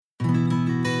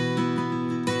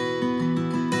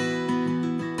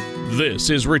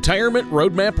This is Retirement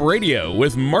Roadmap Radio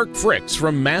with Mark Fricks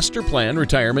from Master Plan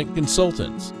Retirement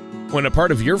Consultants. When a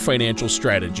part of your financial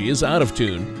strategy is out of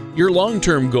tune, your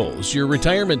long-term goals, your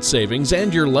retirement savings,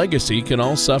 and your legacy can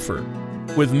all suffer.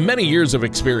 With many years of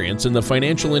experience in the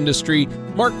financial industry,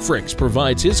 Mark Fricks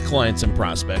provides his clients and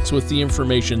prospects with the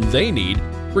information they need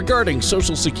regarding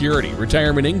Social Security,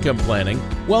 retirement income planning,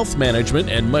 wealth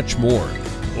management, and much more.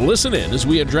 Listen in as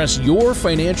we address your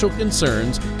financial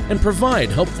concerns and provide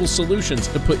helpful solutions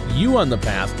to put you on the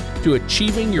path to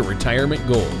achieving your retirement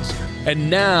goals. And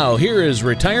now, here is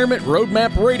Retirement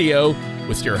Roadmap Radio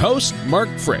with your host, Mark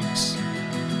Fricks.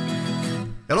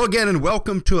 Hello again, and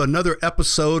welcome to another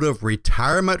episode of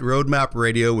Retirement Roadmap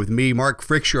Radio with me, Mark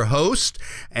Fricks, your host.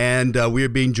 And we are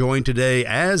being joined today,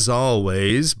 as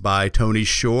always, by Tony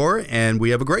Shore. And we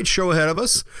have a great show ahead of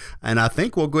us. And I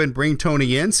think we'll go ahead and bring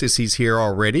Tony in since he's here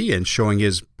already and showing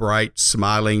his bright,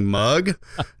 smiling mug.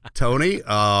 Tony,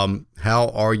 how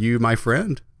are you, my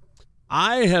friend?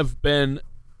 I have been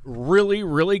really,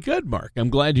 really good, Mark. I'm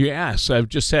glad you asked. I've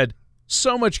just had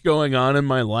so much going on in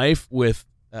my life with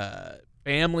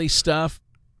family stuff.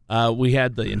 We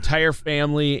had the entire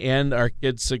family and our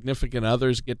kids' significant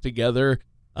others get together.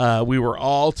 We were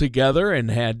all together and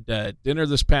had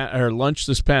lunch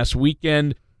this past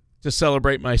weekend to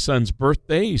celebrate my son's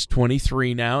birthday. He's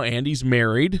 23 now, and he's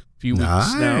married. A few weeks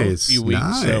now.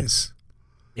 So,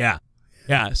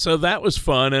 yeah. So that was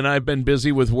fun, and I've been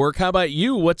busy with work. How about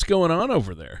you? What's going on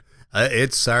over there?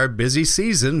 It's our busy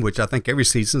season, which I think every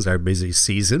season is our busy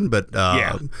season. But,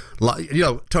 Tony,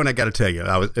 I got to tell you,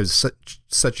 it was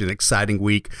such an exciting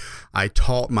week. I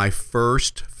taught my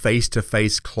first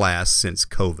face-to-face class since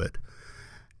COVID.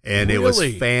 And It was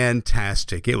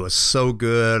fantastic. It was so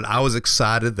good. I was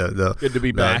excited. Good to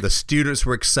be back. The students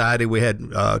were excited. We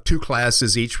had two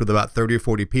classes each with about 30 or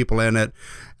 40 people in it.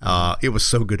 It was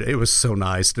so good. It was so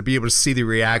nice to be able to see the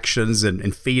reactions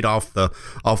and feed off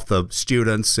the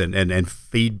students and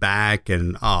feedback.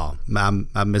 And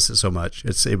I miss it so much.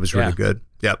 It was really good.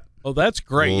 Yep. Oh, that's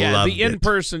great. Loved the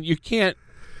in-person, you can't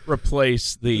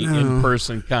replace the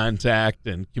in-person contact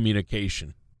and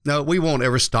communication. No, we won't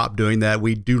ever stop doing that.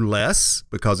 We do less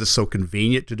because it's so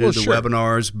convenient to do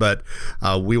webinars, but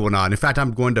we will not. In fact,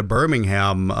 I'm going to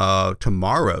Birmingham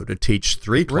tomorrow to teach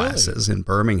 3 classes in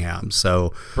Birmingham.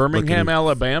 So Birmingham,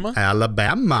 Alabama?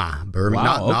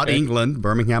 Not England,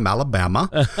 Birmingham, Alabama.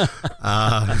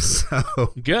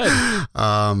 Good.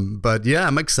 But yeah,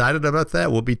 I'm excited about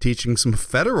that. We'll be teaching some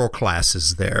federal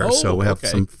classes there. So we have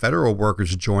some federal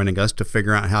workers joining us to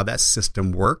figure out how that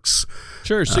system works.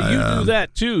 Sure. So you do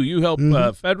that too. You help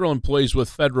federal employees with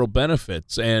federal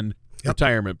benefits and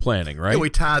retirement planning, right? Yeah, we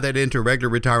tie that into regular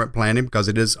retirement planning because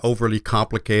it is overly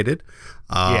complicated.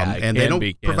 And they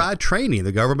don't provide training.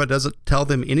 The government doesn't tell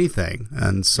them anything.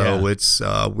 And so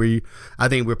I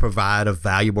think we provide a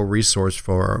valuable resource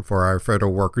for our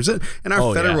federal workers. And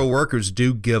our federal workers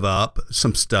do give up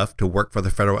some stuff to work for the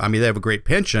federal. I mean, they have a great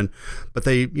pension, but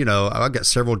I've got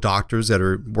several doctors that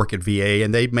work at VA,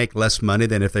 and they make less money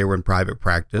than if they were in private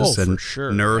practice, and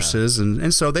nurses.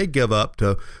 And so they give up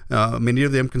to, many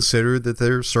of them consider that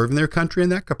they're serving their country in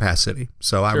that capacity.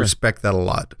 So I respect that a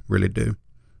lot, really do.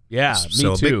 Yeah,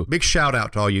 me too. Big shout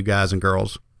out to all you guys and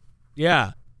girls.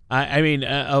 Yeah. I mean,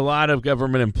 a lot of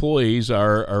government employees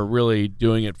are really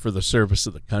doing it for the service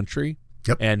of the country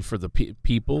and for the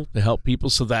people, to help people.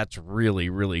 So that's really,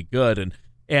 really good.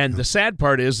 And the sad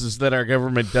part is that our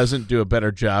government doesn't do a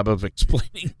better job of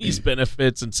explaining these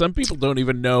benefits. And some people don't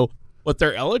even know what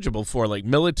they're eligible for, like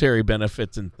military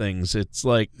benefits and things. It's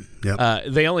like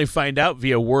they only find out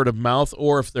via word of mouth,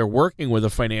 or if they're working with a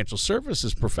financial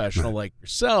services professional like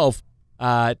yourself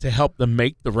to help them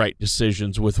make the right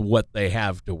decisions with what they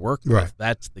have to work with.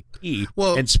 That's the key.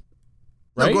 Well,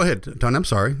 no, go ahead, Tony. I'm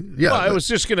sorry. Yeah, I was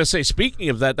just going to say, speaking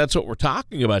of that, that's what we're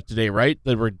talking about today, right?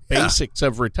 The basics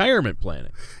of retirement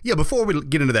planning. Yeah, before we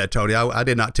get into that, Tony, I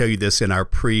did not tell you this in our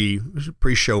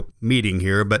pre-show meeting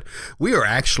here, but we are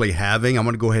actually having, I'm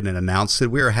going to go ahead and announce it,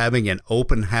 we are having an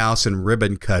open house and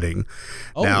ribbon cutting.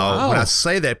 When I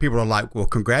say that, people are like, well,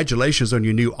 congratulations on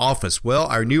your new office. Well,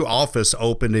 our new office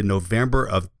opened in November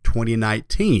of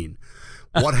 2019.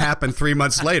 What happened 3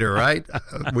 months later, right?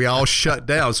 We all shut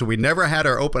down. So we never had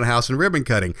our open house and ribbon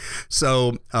cutting.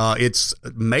 So it's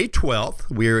May 12th.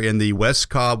 We're in the West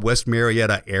Cobb, West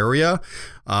Marietta area.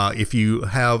 If you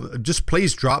have, just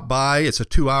please drop by. It's a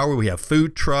 2-hour. We have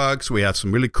food trucks. We have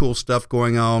some really cool stuff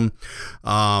going on.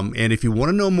 And if you want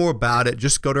to know more about it,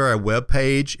 just go to our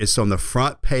webpage. It's on the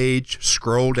front page.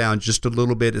 Scroll down just a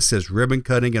little bit. It says ribbon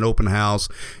cutting and open house.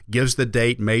 Gives the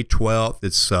date, May 12th.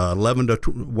 It's 11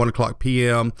 to 1 o'clock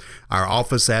p.m. Our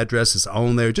office address is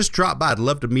on there. Just drop by. I'd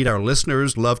love to meet our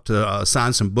listeners. Love to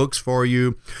sign some books for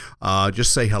you.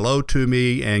 Just say hello to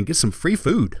me and get some free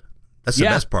food. That's the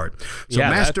best part. So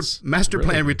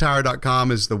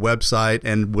masterplanretire.com is the website,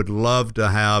 and would love to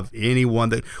have anyone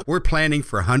that we're planning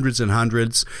for hundreds and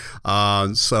hundreds.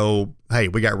 So, hey,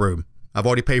 we got room. I've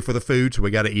already paid for the food, so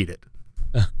we got to eat it.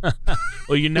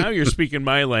 Well, now you're speaking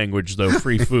my language, though,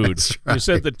 free food. Right. You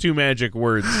said the 2 magic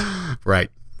words. Right.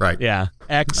 Yeah,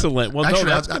 excellent. Well, actually, no,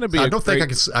 that's going to be I don't think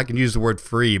I can use the word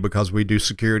free because we do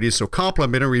security, so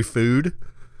complimentary food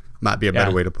might be a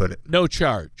better way to put it. No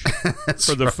charge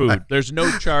for the food. There's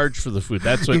no charge for the food.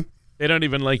 That's what they don't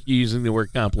even like you using the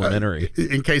word complimentary.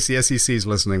 In case the SEC is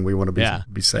listening, we want to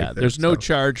be safe. Yeah. There's no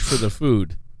charge for the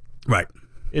food. Right.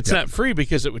 It's not free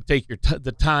because it would take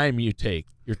the time you take.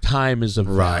 Your time is of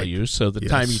value, so the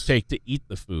time you take to eat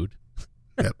the food.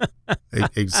 Yep.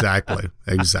 Exactly.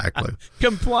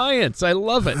 Compliance. I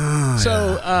love it.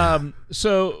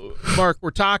 So, Mark, we're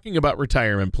talking about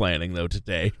retirement planning, though,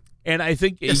 today. And I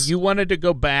think you wanted to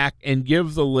go back and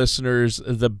give the listeners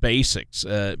the basics.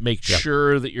 Make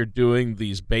sure that you're doing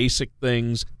these basic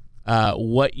things,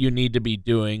 what you need to be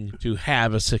doing to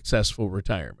have a successful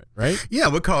retirement, right? Yeah,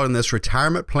 we're calling this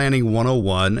Retirement Planning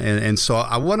 101. And so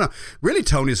I want to really,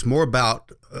 Tony, it's more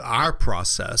about our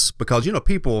process because,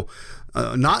 people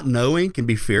not knowing can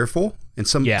be fearful. And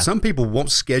some people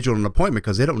won't schedule an appointment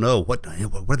because they don't know what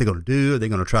are they going to do. Are they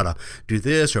going to try to do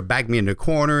this or back me in the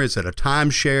corner? Is it a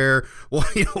timeshare?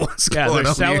 What's going on?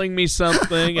 They're selling me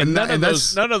something, and none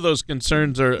of those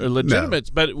concerns are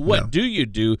legitimate. But what do you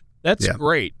do? That's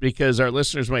great because our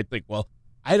listeners might think, well,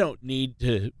 I don't need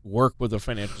to work with a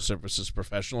financial services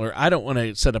professional, or I don't want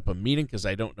to set up a meeting because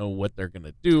I don't know what they're going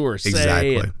to do or say.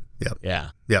 Exactly.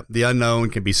 Yep. The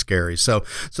unknown can be scary. So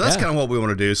that's kind of what we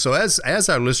want to do. So as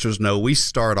our listeners know, we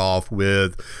start off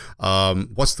with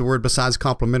what's the word besides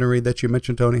complimentary that you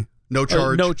mentioned, Tony? No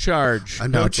charge. No charge.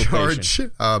 No charge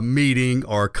meeting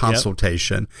or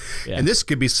consultation. Yep. And this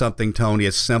could be something, Tony,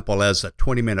 as simple as a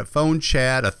 20-minute phone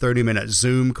chat, a 30-minute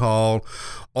Zoom call,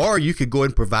 or you could go ahead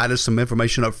and provide us some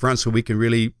information up front so we can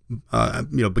really,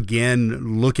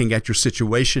 begin looking at your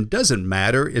situation. Doesn't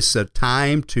matter. It's a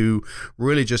time to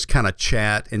really just kind of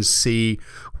chat and see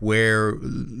where,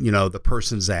 the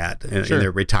person's at in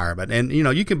their retirement. And,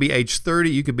 you can be age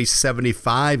 30, you could be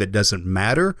 75. It doesn't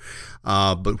matter.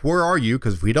 But where are you?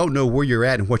 Because if we don't know where you're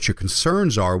at and what your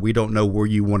concerns are, we don't know where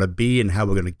you want to be and how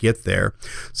we're going to get there.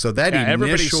 So that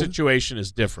everybody's situation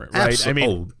is different, right? I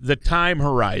mean, the time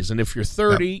horizon. If you're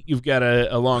 30, you've got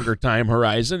a longer time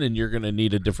horizon, and you're going to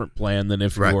need a different plan than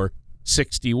if you're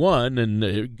 61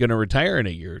 and going to retire in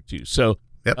a year or two. So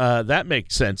that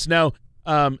makes sense. Now,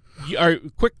 our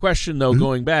quick question, though,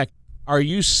 going back, are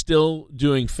you still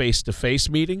doing face-to-face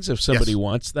meetings if somebody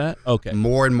wants that? Okay.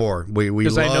 More and more.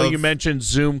 Because I know you mentioned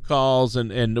Zoom calls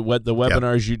and what the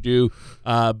webinars you do,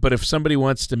 but if somebody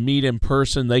wants to meet in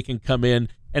person, they can come in.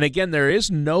 And again, there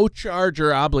is no charge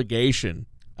or obligation.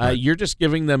 You're just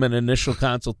giving them an initial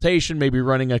consultation, maybe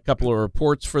running a couple of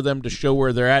reports for them to show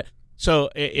where they're at. So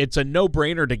it's a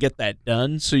no-brainer to get that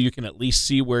done so you can at least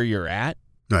see where you're at.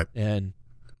 Right. And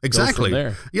exactly.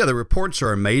 Yeah, the reports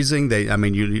are amazing.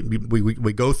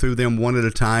 We go through them one at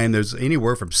a time. There's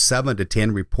anywhere from 7 to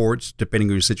 10 reports depending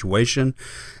on your situation,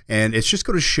 and it's just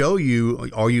going to show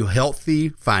you: are you healthy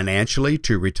financially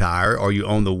to retire? Are you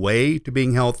on the way to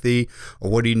being healthy, or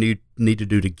what do you need to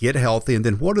do to get healthy? And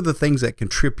then what are the things that can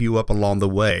trip you up along the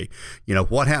way?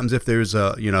 What happens if there's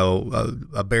a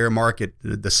bear market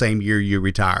the same year you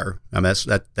retire? I mean,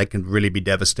 that can really be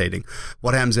devastating.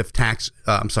 What happens if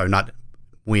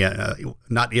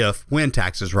when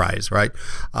taxes rise, right?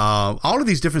 All of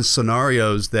these different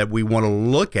scenarios that we want to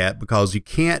look at because you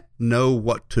can't know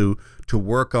what to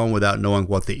work on without knowing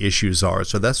what the issues are.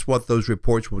 So that's what those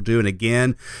reports will do. And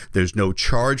again, there's no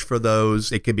charge for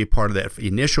those. It can be part of that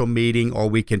initial meeting, or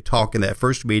we can talk in that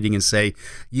first meeting and say,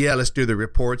 yeah, let's do the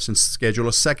reports and schedule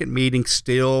a second meeting.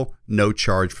 Still no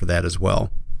charge for that as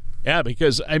well. Yeah,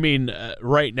 because,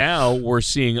 right now we're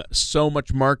seeing so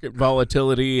much market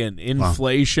volatility and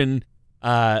inflation.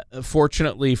 Wow.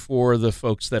 Fortunately for the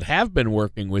folks that have been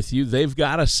working with you, they've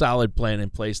got a solid plan in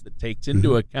place that takes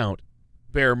into account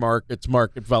bear markets,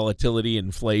 market volatility,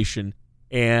 inflation,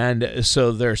 and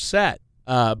so they're set.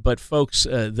 But folks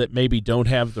that maybe don't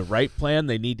have the right plan,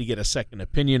 they need to get a second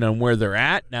opinion on where they're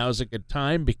at. Now is a good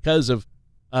time because of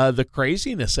the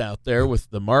craziness out there with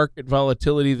the market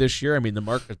volatility this year. I mean, the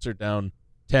markets are down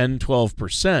 10,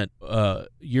 12%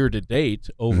 year to date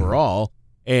overall.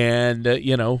 And,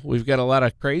 we've got a lot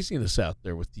of craziness out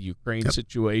there with the Ukraine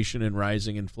situation and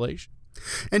rising inflation.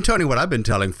 And, Tony, what I've been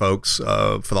telling folks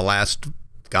for the last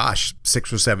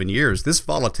 6 or 7 years, this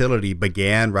volatility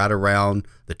began right around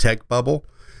the tech bubble.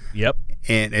 Yep.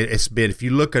 And it's been, if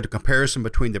you look at a comparison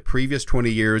between the previous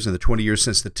 20 years and the 20 years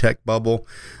since the tech bubble,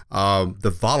 the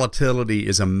volatility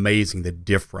is amazing, the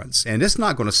difference. And it's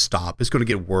not going to stop. It's going to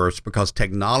get worse because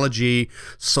technology,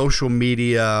 social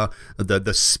media,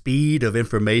 the speed of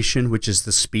information, which is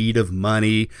the speed of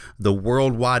money, the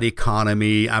worldwide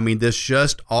economy. I mean, there's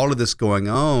just all of this going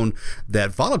on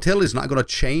that volatility is not going to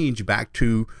change back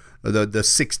to the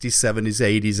 60s, 70s,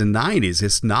 80s, and 90s.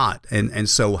 It's not. And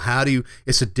so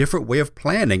it's a different way of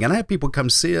planning. And I have people come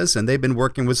see us, and they've been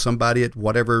working with somebody at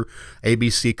whatever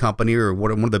ABC company or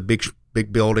one of the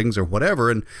big buildings or whatever,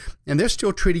 and they're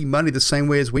still treating money the same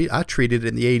way as I treated it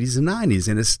in the 80s and 90s,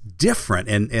 and it's different.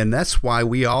 And that's why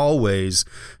we always,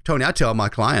 Tony, I tell my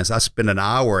clients, I spend an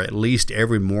hour at least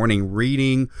every morning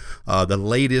reading the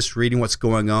latest, reading what's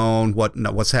going on,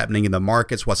 what's happening in the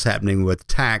markets, what's happening with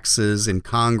taxes in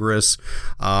Congress,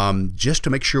 just to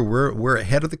make sure we're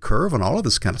ahead of the curve on all of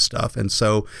this kind of stuff. And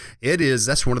so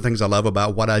that's one of the things I love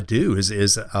about what I do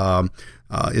is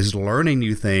learning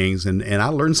new things, and I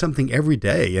learn something every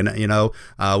day. And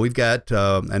we've got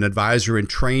an advisor in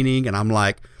training, and I'm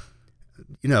like,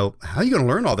 how are you going to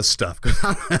learn all this stuff?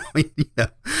 Because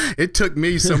it took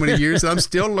me so many years, and I'm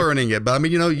still learning it. But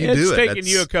you do it. It's taken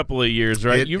you a couple of years,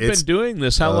 right? You've been doing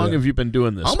this. How long have you been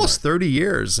doing this? Almost 30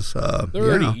 years.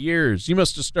 30 years. You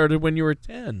must have started when you were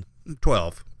 10.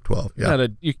 12. Yeah.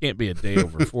 You can't be a day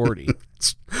over 40.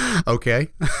 Okay.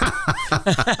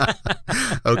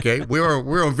 Okay.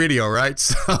 We're on video, right?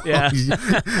 So yeah.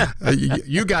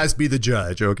 You guys be the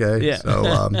judge, okay? Yeah.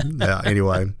 So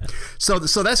anyway, so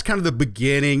that's kind of the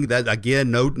beginning. That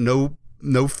again,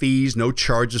 no fees, no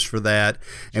charges for that.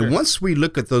 Sure. And once we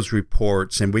look at those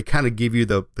reports and we kind of give you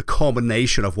the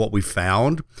culmination of what we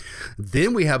found,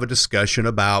 then we have a discussion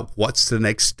about what's the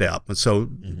next step. And so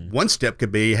one step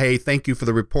could be, hey, thank you for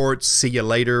the reports. See you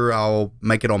later. I'll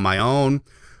make it on my own.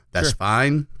 That's Sure.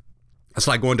 fine. It's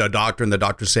like going to a doctor and the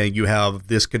doctor's saying you have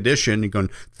this condition. You're going,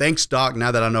 thanks, doc. Now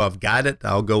that I know I've got it,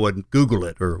 I'll go and Google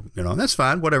it, or, that's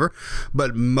fine, whatever.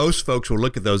 But most folks will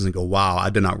look at those and go, wow, I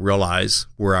did not realize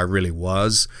where I really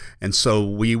was. And so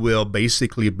we will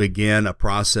basically begin a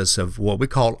process of what we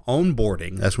call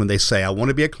onboarding. That's when they say, I want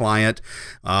to be a client.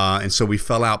 And so we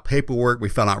fill out paperwork, we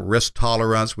fill out risk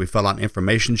tolerance, we fill out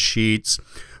information sheets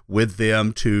with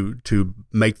them to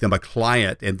make them a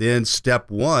client. And then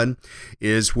step one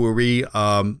is where we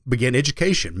begin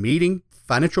education.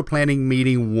 Financial planning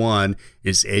meeting one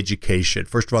is education.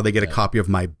 First of all, they get a copy of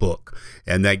my book,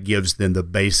 and that gives them the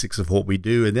basics of what we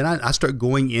do. And then I start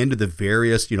going into the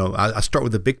various, I start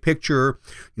with the big picture,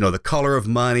 the color of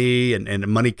money, and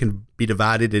money can be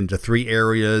divided into 3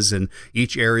 areas, and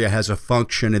each area has a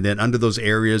function. And then under those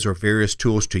areas are various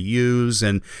tools to use.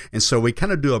 And so we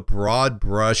kind of do a broad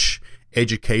brush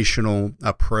educational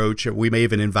approach. We may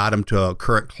even invite them to a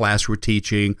current class we're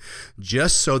teaching,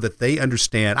 just so that they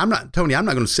understand. I'm not going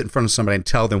to sit in front of somebody and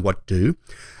tell them what to do.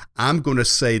 I'm going to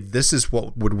say, this is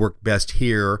what would work best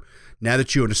here. Now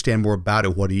that you understand more about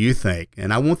it, what do you think?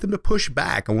 And I want them to push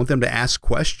back. I want them to ask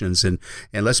questions, and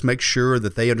let's make sure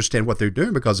that they understand what they're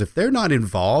doing, because if they're not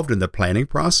involved in the planning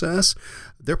process,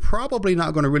 they're probably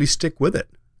not going to really stick with it.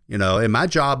 And my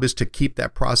job is to keep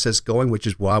that process going, which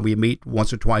is why we meet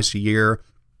once or twice a year,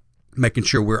 making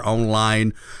sure we're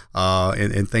online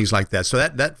and things like that. So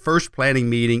that first planning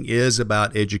meeting is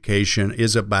about education,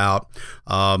 is about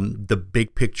the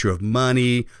big picture of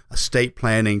money, estate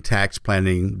planning, tax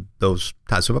planning, those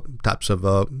types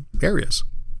of areas.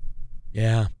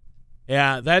 Yeah.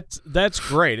 Yeah, that's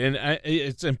great. And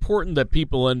it's important that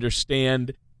people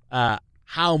understand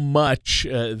how much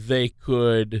they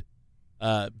could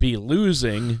be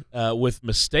losing with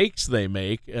mistakes they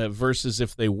make versus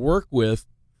if they work with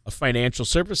a financial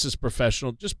services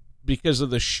professional, just because of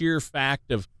the sheer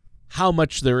fact of how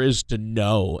much there is to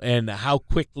know and how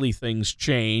quickly things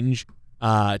change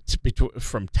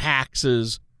from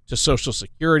taxes to Social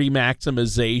Security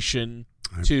maximization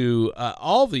to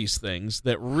all these things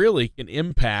that really can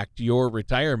impact your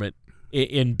retirement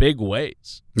in big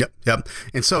ways. Yep.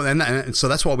 And so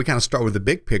that's why we kind of start with the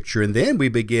big picture, and then we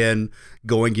begin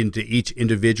going into each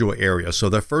individual area. So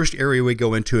the first area we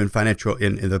go into in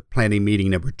the planning meeting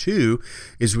number 2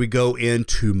 is we go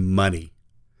into money.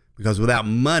 because without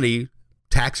money,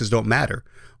 taxes don't matter.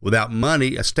 Without money,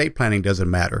 estate planning doesn't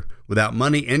matter. Without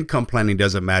money, income planning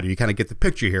doesn't matter. You kind of get the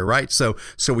picture here, right? So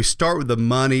we start with the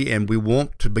money, and we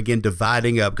want to begin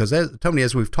dividing up, because Tony,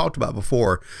 as we've talked about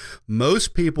before,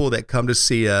 most people that come to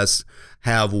see us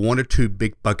have one or two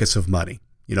big buckets of money.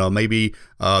 Maybe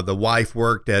the wife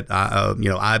worked at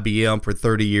IBM for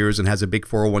 30 years and has a big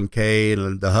 401k,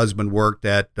 and the husband worked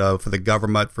for the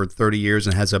government for 30 years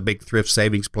and has a big thrift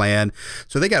savings plan.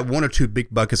 So they got one or two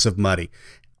big buckets of money.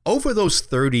 Over those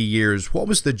 30 years, what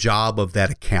was the job of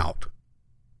that account?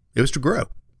 It was to grow.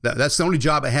 That's the only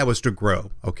job it had, was to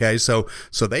grow. Okay, so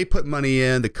they put money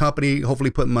in, the company hopefully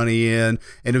put money in,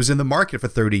 and it was in the market for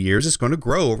 30 years. It's going to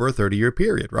grow over a 30-year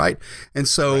period, right? And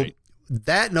so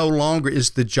that no longer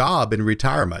is the job in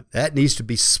retirement. That needs to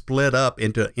be split up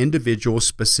into individual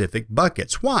specific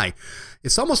buckets. Why?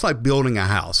 It's almost like building a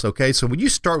house. Okay, so when you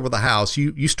start with a house,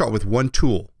 you start with one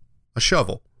tool, a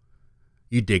shovel.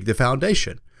 You dig the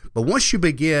foundation. But once you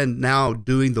begin now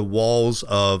doing the walls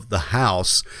of the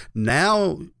house,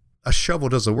 now a shovel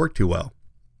doesn't work too well.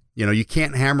 You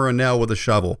can't hammer a nail with a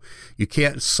shovel. You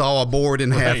can't saw a board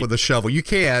in half with a shovel. You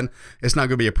can. It's not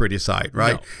going to be a pretty sight,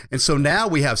 right? No. And so now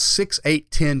we have 6,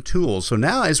 8, 10 tools. So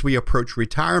now as we approach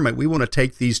retirement, we want to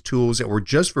take these tools that were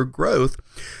just for growth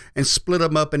and split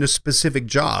them up into specific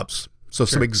jobs. So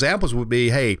some examples would be,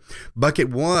 hey, bucket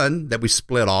one that we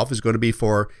split off is going to be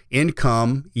for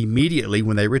income immediately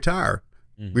when they retire,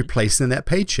 replacing that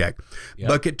paycheck. Yep.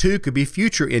 Bucket two could be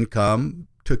future income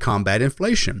to combat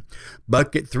inflation.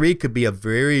 Bucket three could be a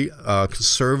very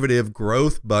conservative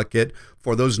growth bucket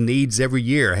for those needs every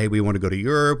year. Hey, we want to go to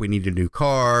Europe, we need a new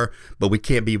car, but we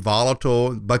can't be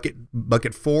volatile.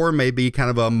 Bucket four may be kind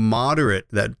of a moderate,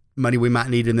 that money we might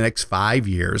need in the next 5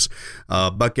 years.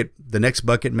 The next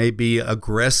bucket may be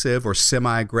aggressive or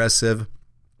semi-aggressive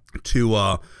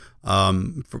to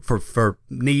for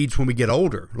needs when we get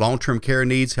older, long-term care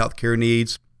needs, health care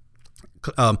needs.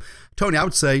 Tony, I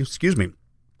would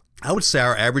say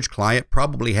our average client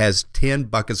probably has 10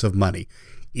 buckets of money,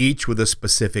 each with a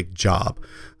specific job.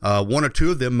 One or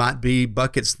two of them might be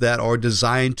buckets that are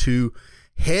designed to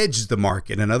hedge the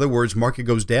market. In other words, market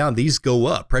goes down, these go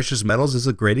up. Precious metals is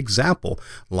a great example.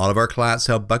 A lot of our clients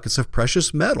have buckets of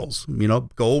precious metals,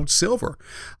 gold, silver.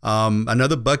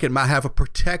 Another bucket might have a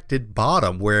protected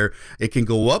bottom where it can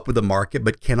go up with the market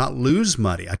but cannot lose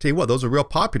money. I tell you what, those are real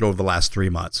popular over the last 3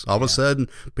 months. All of a sudden,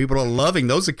 people are loving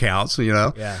those accounts,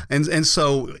 Yeah. And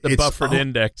so the buffered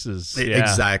indexes.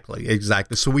 Exactly.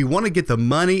 So we want to get the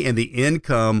money and the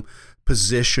income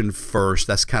position first.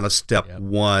 That's kind of step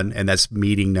one, and that's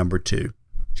meeting number two.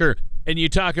 Sure. And you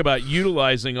talk about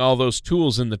utilizing all those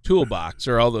tools in the toolbox,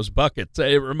 or all those buckets.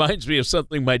 It reminds me of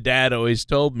something my dad always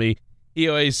told me. He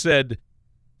always said,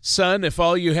 son, if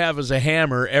all you have is a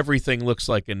hammer, everything looks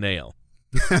like a nail.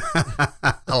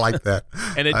 I like that.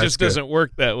 And it just doesn't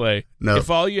work that way. No. If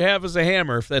all you have is a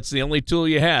hammer, if that's the only tool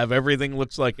you have, everything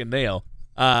looks like a nail.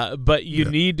 But you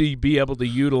need to be able to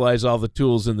utilize all the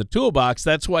tools in the toolbox.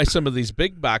 That's why some of these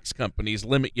big box companies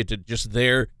limit you to just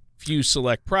their few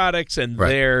select products, and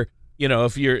their,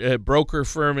 if you're a broker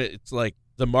firm, it's like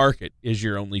the market is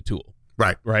your only tool.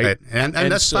 Right. And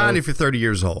that's fine if you're 30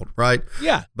 years old, right?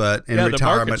 Yeah. But in retirement, the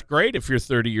market's great if you're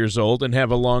 30 years old and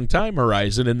have a long time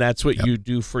horizon, and that's what you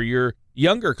do for your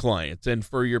younger clients and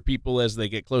for your people as they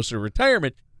get closer to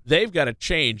retirement. They've got to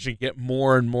change and get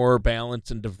more and more balanced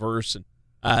and diverse, and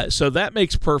so that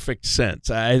makes perfect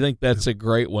sense. I think that's a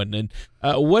great one. And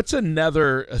what's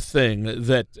another thing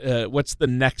what's the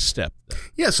next step?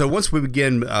 Yeah, so once we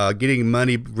begin getting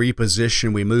money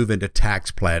repositioned, we move into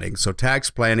tax planning. So tax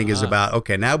planning is about,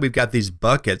 okay, now we've got these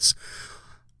buckets.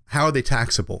 How are they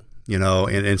taxable?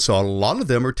 And so a lot of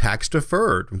them are tax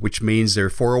deferred, which means they're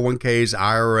 401ks,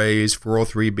 IRAs,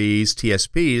 403bs,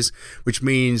 TSPs, which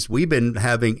means we've been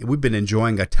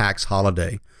enjoying a tax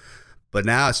holiday. But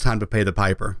now it's time to pay the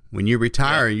piper. When you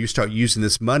retire and you start using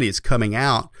this money, it's coming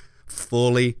out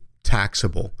fully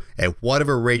taxable at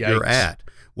whatever rate you're at,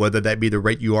 whether that be the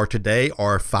rate you are today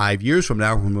or 5 years from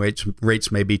now when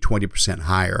rates may be 20%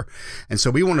 higher. And so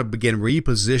we want to begin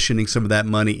repositioning some of that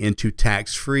money into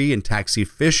tax-free and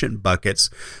tax-efficient buckets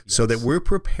so that we're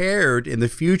prepared in the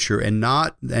future and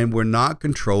we're not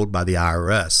controlled by the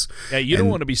IRS. Yeah, you don't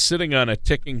want to be sitting on a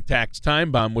ticking tax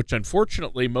time bomb, which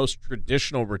unfortunately most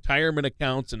traditional retirement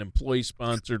accounts and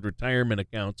employee-sponsored retirement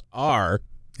accounts are,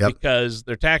 because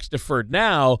they're tax-deferred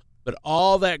now, but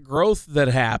all that growth that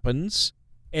happens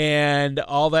and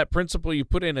all that principal you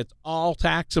put in, it's all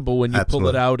taxable when you pull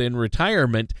it out in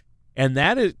retirement. And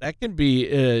that can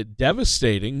be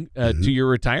devastating to your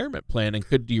retirement plan and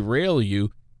could derail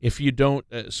you. if you don't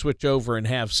switch over and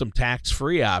have some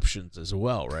tax-free options as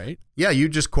well, right? Yeah, you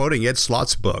just quoting Ed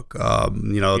Slott's book.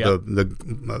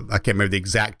 The I can't remember the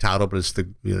exact title, but it's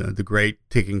the Great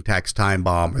Ticking Tax Time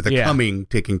Bomb, or the Coming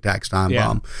Ticking Tax Time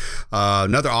Bomb.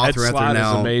 Another author Ed Slott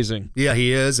now. Is amazing. Yeah,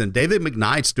 he is, and David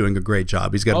McKnight's doing a great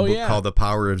job. He's got a book called The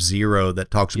Power of Zero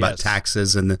that talks about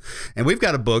taxes, and we've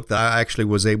got a book that I actually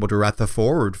was able to write the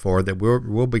foreword for that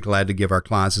we'll be glad to give our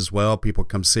clients as well. People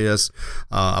come see us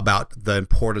about the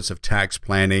importance of tax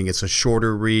planning. It's a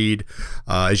shorter read.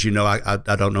 As you know, I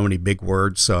don't know any big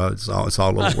words, so it's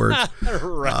all little words.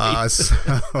 Right.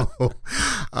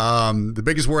 The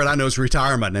biggest word I know is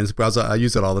retirement, and because I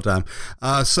use it all the time.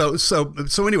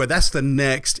 So anyway, that's the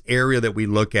next area that we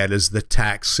look at is the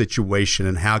tax situation,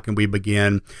 and how can we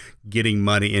begin getting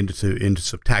money into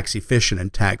some tax efficient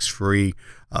and tax free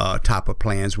type of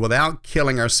plans without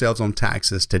killing ourselves on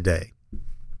taxes today.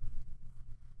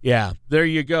 Yeah, there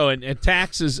you go. And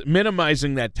taxes,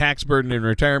 minimizing that tax burden in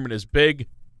retirement is big,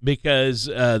 because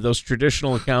those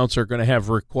traditional accounts are going to have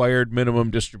required minimum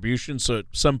distributions. So at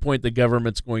some point, the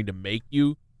government's going to make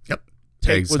you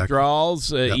take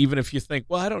withdrawals, even if you think,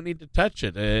 well, I don't need to touch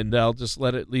it, and I'll just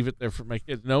leave it there for my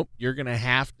kids. Nope, you're going to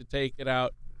have to take it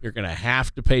out. You're going to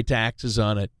have to pay taxes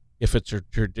on it if it's a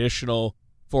traditional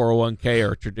 401k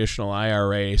or a traditional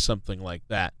IRA, something like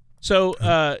that.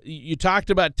 So you talked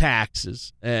about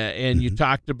taxes, and you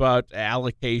talked about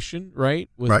allocation, right,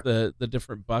 with the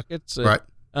different buckets. Right.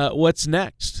 What's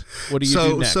next? What do you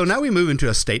do next? So now we move into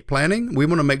estate planning. We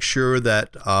want to make sure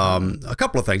that a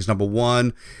couple of things. Number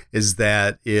one is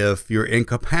that if you're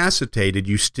incapacitated,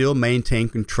 you still maintain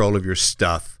control of your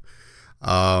stuff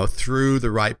through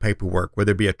the right paperwork,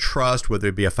 whether it be a trust, whether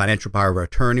it be a financial power of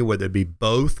attorney, whether it be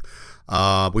both.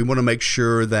 We want to make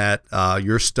sure that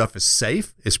your stuff is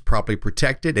safe, is properly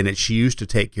protected, and it's used to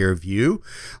take care of you,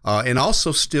 and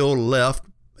also still left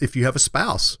if you have a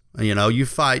spouse. You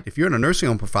fight. If you're in a nursing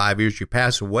home for 5 years, you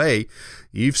pass away,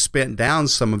 you've spent down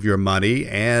some of your money,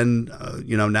 and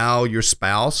now your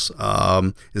spouse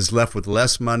is left with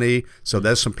less money. So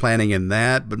there's some planning in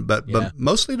that, but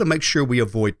mostly to make sure we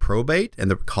avoid probate and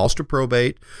the cost of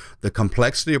probate, the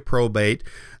complexity of probate,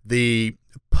 the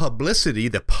publicity,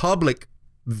 the public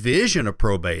vision of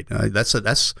probate.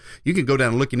 That's you can go down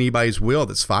and look in anybody's will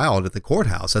that's filed at the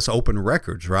courthouse. That's open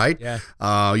records, right? Yeah.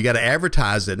 You got to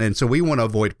advertise it, and so we want to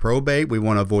avoid probate. We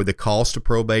want to avoid the cost of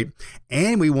probate,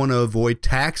 and we want to avoid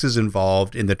taxes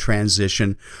involved in the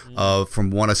transition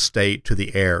from one estate to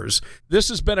the heirs. This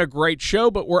has been a great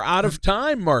show, but we're out of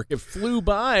time, Mark. It flew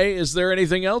by. Is there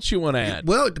anything else you want to add?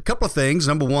 Well, a couple of things.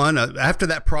 Number one, after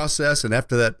that process and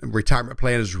after that retirement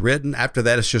plan is written, after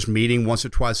that it's just meeting once or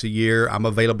twice a year. I'm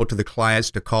available to the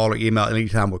clients to call or email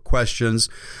anytime with questions.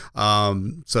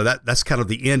 So that's kind of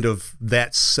the end of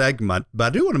that segment. But I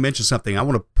do want to mention something. I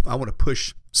want to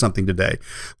push something today.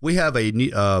 We have a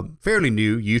fairly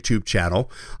new YouTube channel.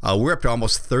 We're up to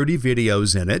almost 30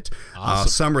 videos in it. Awesome.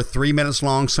 Some are 3 minutes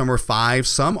long, some are 5,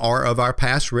 some are of our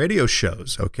past radio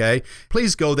shows, okay?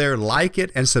 Please go there, like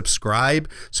it, and subscribe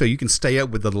so you can stay up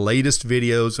with the latest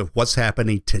videos of what's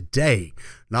happening today,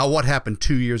 not what happened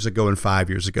 2 years ago and 5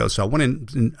 years ago. So I want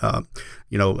to,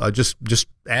 just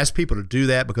ask people to do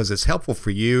that because it's helpful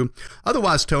for you.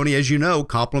 Otherwise, Tony, as you know,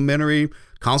 complimentary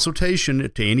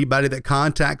consultation to anybody that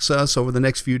contacts us over the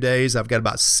next few days. I've got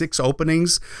about 6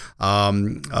 openings.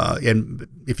 And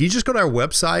if you just go to our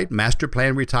website,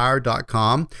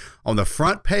 masterplanretire.com, on the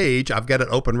front page, I've got it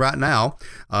open right now.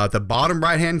 The bottom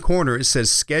right-hand corner, it says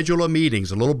schedule a meeting.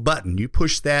 There's a little button. You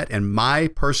push that and my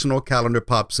personal calendar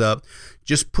pops up.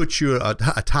 Just put you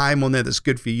a time on there that's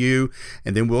good for you,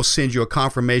 and then we'll send you a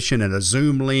confirmation and a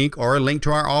Zoom link or a link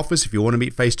to our office if you want to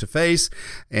meet face-to-face,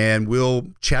 and we'll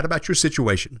chat about your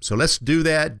situation. So let's do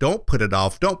that. Don't put it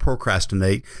off. Don't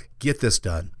procrastinate. Get this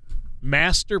done.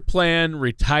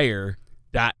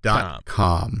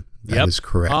 Masterplanretire.com. That is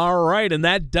correct. All right, and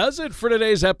that does it for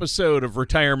today's episode of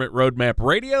Retirement Roadmap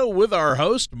Radio with our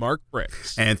host, Mark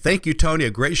Fricks. And thank you, Tony.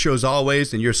 A great show as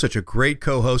always, and you're such a great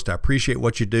co-host. I appreciate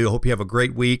what you do. I hope you have a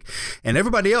great week. And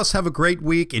everybody else, have a great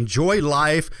week. Enjoy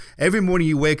life. Every morning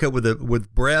you wake up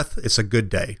with breath, it's a good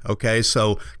day, okay?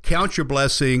 So count your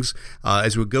blessings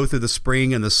as we go through the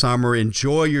spring and the summer.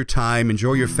 Enjoy your time.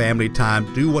 Enjoy your family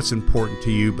time. Do what's important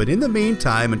to you. But in the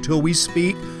meantime, until we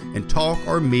speak and talk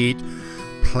or meet,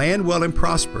 plan well and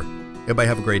prosper. Everybody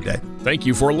have a great day. Thank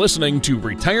you for listening to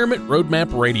Retirement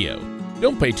Roadmap Radio.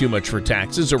 Don't pay too much for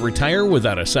taxes or retire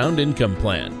without a sound income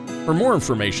plan. For more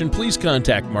information, please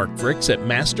contact Mark Fricks at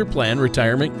Master Plan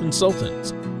Retirement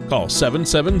Consultants. Call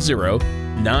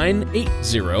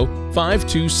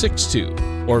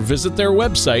 770-980-5262 or visit their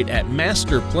website at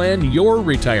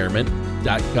masterplanyourretirement.com.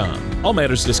 markfricks.com. All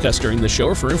matters discussed during the show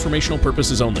are for informational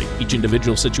purposes only. Each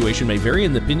individual situation may vary,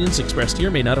 and the opinions expressed here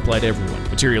may not apply to everyone.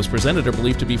 Materials presented are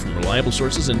believed to be from reliable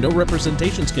sources, and no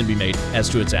representations can be made as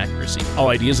to its accuracy. All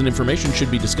ideas and information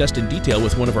should be discussed in detail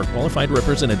with one of our qualified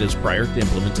representatives prior to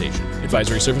implementation.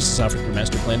 Advisory services offered through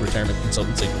Master Plan Retirement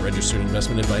Consultants, a registered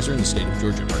investment advisor in the state of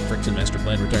Georgia. Mark Fricks and Master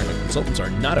Plan Retirement Consultants are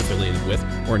not affiliated with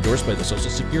or endorsed by the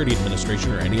Social Security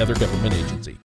Administration or any other government agency.